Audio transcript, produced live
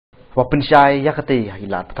ว่าเป็นชายยักษ์เตย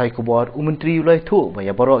หลาไทยขบวนMyntriเลยทั่วไป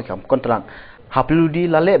บรอคำคอนตรังหาPWD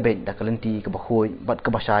ละเละเบ็ดดักลันตีกับคุยบัดกั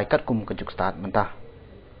บชายกัดกุมกับจุกสตาร์มันตา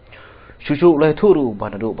ชูเลยทั่วรูบั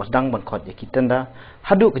นดูบัดดังบันขดยาคิตันดา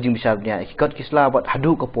ฮัดูกับจิมชาบเนี่ยคิดกิสลาบัดฮั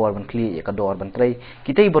ดูกับปอร์บันคลียกับดอร์บันไตร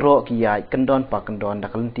คิดไอ้บรอกิยายกันดอนปากกันดอนดั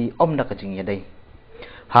กลันตีดักจิงยาได้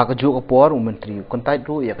หากจูกับปอร์Myntri Kyntait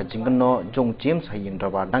รู้อยากจิงกันโนจงเจมส์ให้ยินระ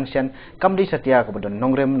บาดดังเช่นคำดิสัตยากับบัดนอ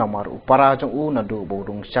งเรมนามารุปาราจงนัดูบู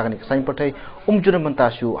รุงชากันิกไซน์ประเทศจุนมันตา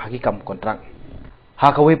ชูฮักกิคัมคอนตรังหา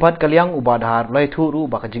กวิพัฒน์กเลียงอุบาดาร์ไล่ทูรู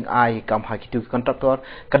บักจิงไอคำฮักกิตุคอนตรักตอร์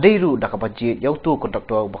กระไดรูดักบัจจิยาวตูคอนตรัก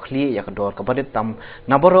ตอร์บักลีอยากดอร์กับบัดเดตัม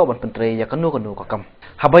นาบรอบันเป็นเตรอยากนูกับค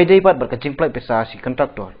ำฮับไอได้บัดบักจิงปลายเปซ่าสิคอนตรัก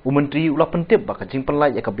ตอร์Myntriอุลาพันเทปบักจิงปลาย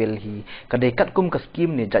อยากเบลฮีกระไดกัดกุมกับสกิม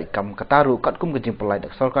เนี่ยใจคำกระตารูกัดกุมกับจิงปลายดั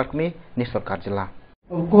กสอร์การ์มีนิสอร์การ์จิลา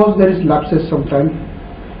Of course, there is lapses sometimes.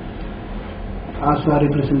 As our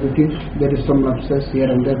representatives, there is some lapses here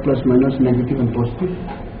and there, plus minus, negative and positive.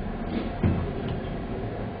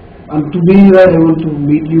 And today I want to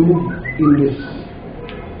meet you in this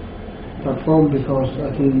platform because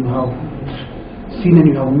I think you have seen and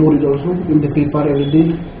you have known it also in the paper every day.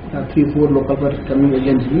 3-4 local papers coming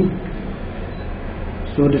against me.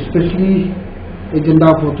 So especially agenda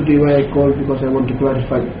for today why I called because I want to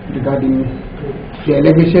clarify regarding the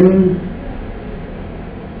allegation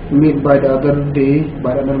made by the other day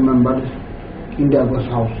by other members in the August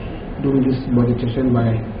House during this budget session by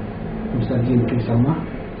Mr. Myntri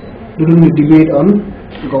during the debate on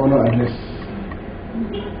governor address.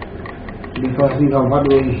 Because we have heard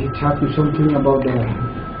he talked something about the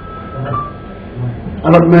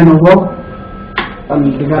allotment of work and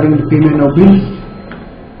regarding the payment of bills.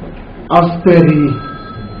 As per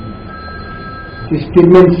his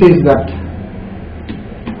statement says that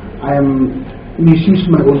I am misuse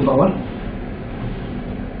my own power.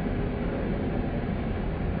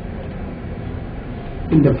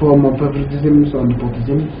 In the form of favoritisms or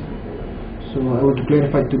nepotisms. So I want to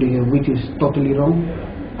clarify today which is totally wrong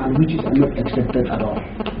and which is not accepted at all.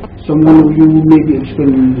 Some of you may be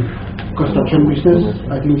experienced in construction business.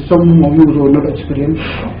 I think some of you are not experienced.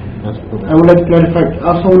 I would like to clarify.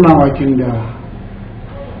 As of now, I think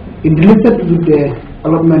in related with the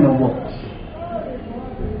allotment of works,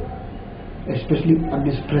 especially at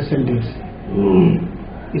this present days,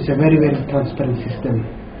 it's a very transparent system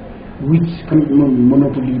which cannot be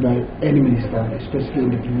monopoly by any minister, especially in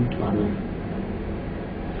the PWD department.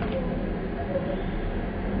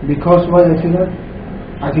 Because why I say that?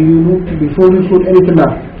 I think you know, before you put anything up,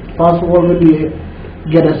 first of all when you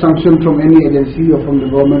get a sanction from any agency or from the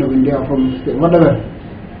government of India or from state, whatever,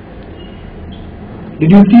 the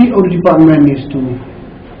duty of the department is to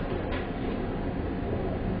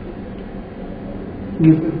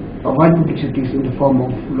give a wide publicity in the form of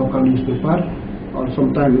local newspaper or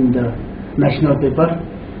sometime in the national paper.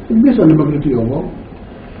 It's based on the mobility of work.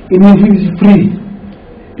 It means it is free.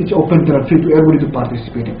 It's open to free to everybody to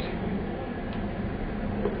participate in it.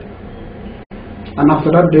 And after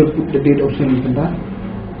that they will put the date of sending tender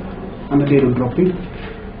and the date of dropping.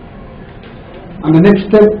 And the next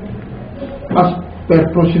step, as per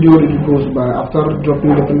procedure, it goes by after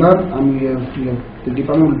dropping the tender, and the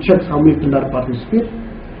department will check how many tender participate.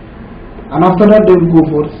 And after that they will go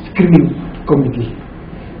for screening committee.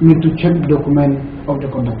 You need to check the document of the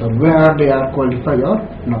contractor, where they are qualified or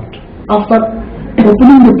not. After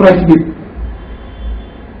opening the price bid,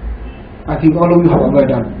 I think all of you have aware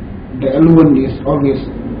that the L1 is always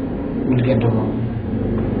will get the work,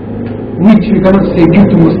 which we cannot say give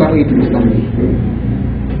to Mr. A to Mr. B.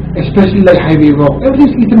 Especially like highway work,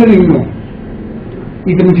 everything is itinerary, you know,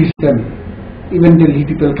 itinerary system. Even Delhi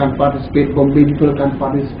people can participate, Bombay people can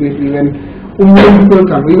participate, even Mumbai people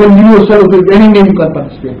can, even you yourself, any name you can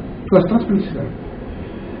participate. Because transparent system.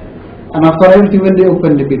 And after everything, when they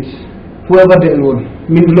open the bids, whoever they alone,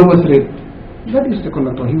 mean the lowest rate, that is the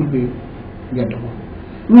conductor, he will be get the work.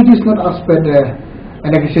 Which is not as per the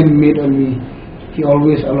allegation made on me, he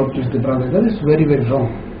always allowed to the brother. That is very wrong.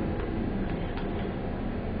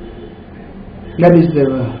 That is the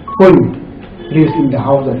point raised in the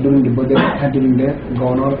house during the budget and during the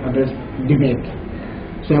governor address debate.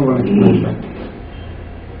 So I want to clarify.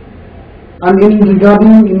 And in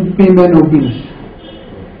regarding in payment of bills,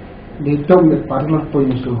 they talk that particular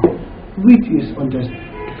point so which is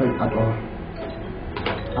unjustified at all.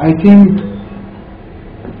 I think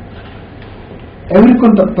every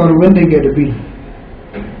contractor, when they get a bill,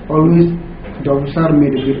 always the officer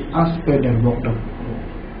made a bill as per their work done.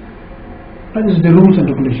 That is the rules and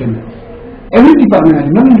regulations. Every department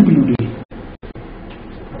has, not only PWD.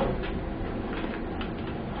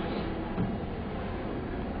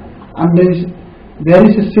 And there is There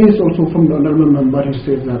is a says also from the honorable member who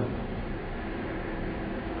says that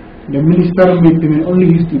the minister made payment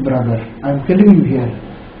only his brother. I am telling you here,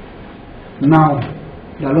 now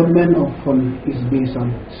the allotment of fund is based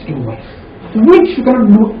on scheme wise, which you cannot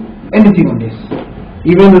do anything on this.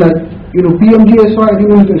 Even like PMGSY, I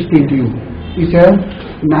think I need to explain to you. It's a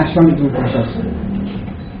national process.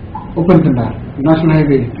 Open tender, national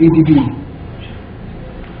highway, PWD.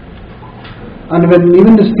 And when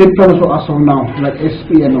even the state plan also as of now, like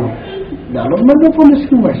SP and all, the allotment of fund is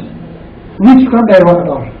scheme wise, which you cannot divert at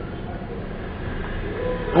all.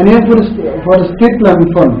 And here for the state plan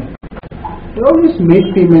fund, they always make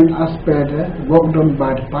payment as per the work done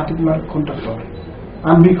by the particular contractor.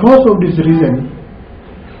 And because of this reason,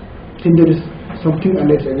 since there is something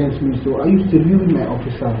alleged against me, so I used to review with my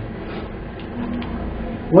officer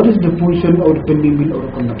what is the position of the pending bill of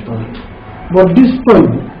the contractor. But this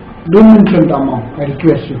point, don't mention the amount, I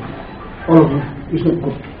request you. All of you, it's not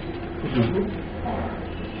good. It's not good.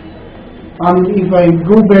 And if I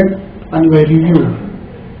go back and if I review,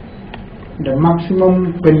 the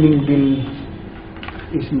maximum pending bill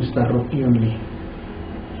is Mr. Rocky only,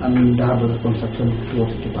 and the harbor construction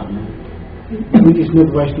towards the department, which is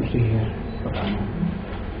not wise to say here. But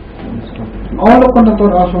all the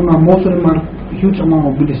contractors also now, most of them are huge amount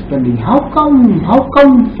of bill spending. How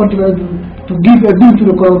come particularly to give a bill to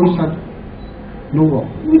the government no work,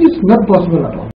 which is not possible at all.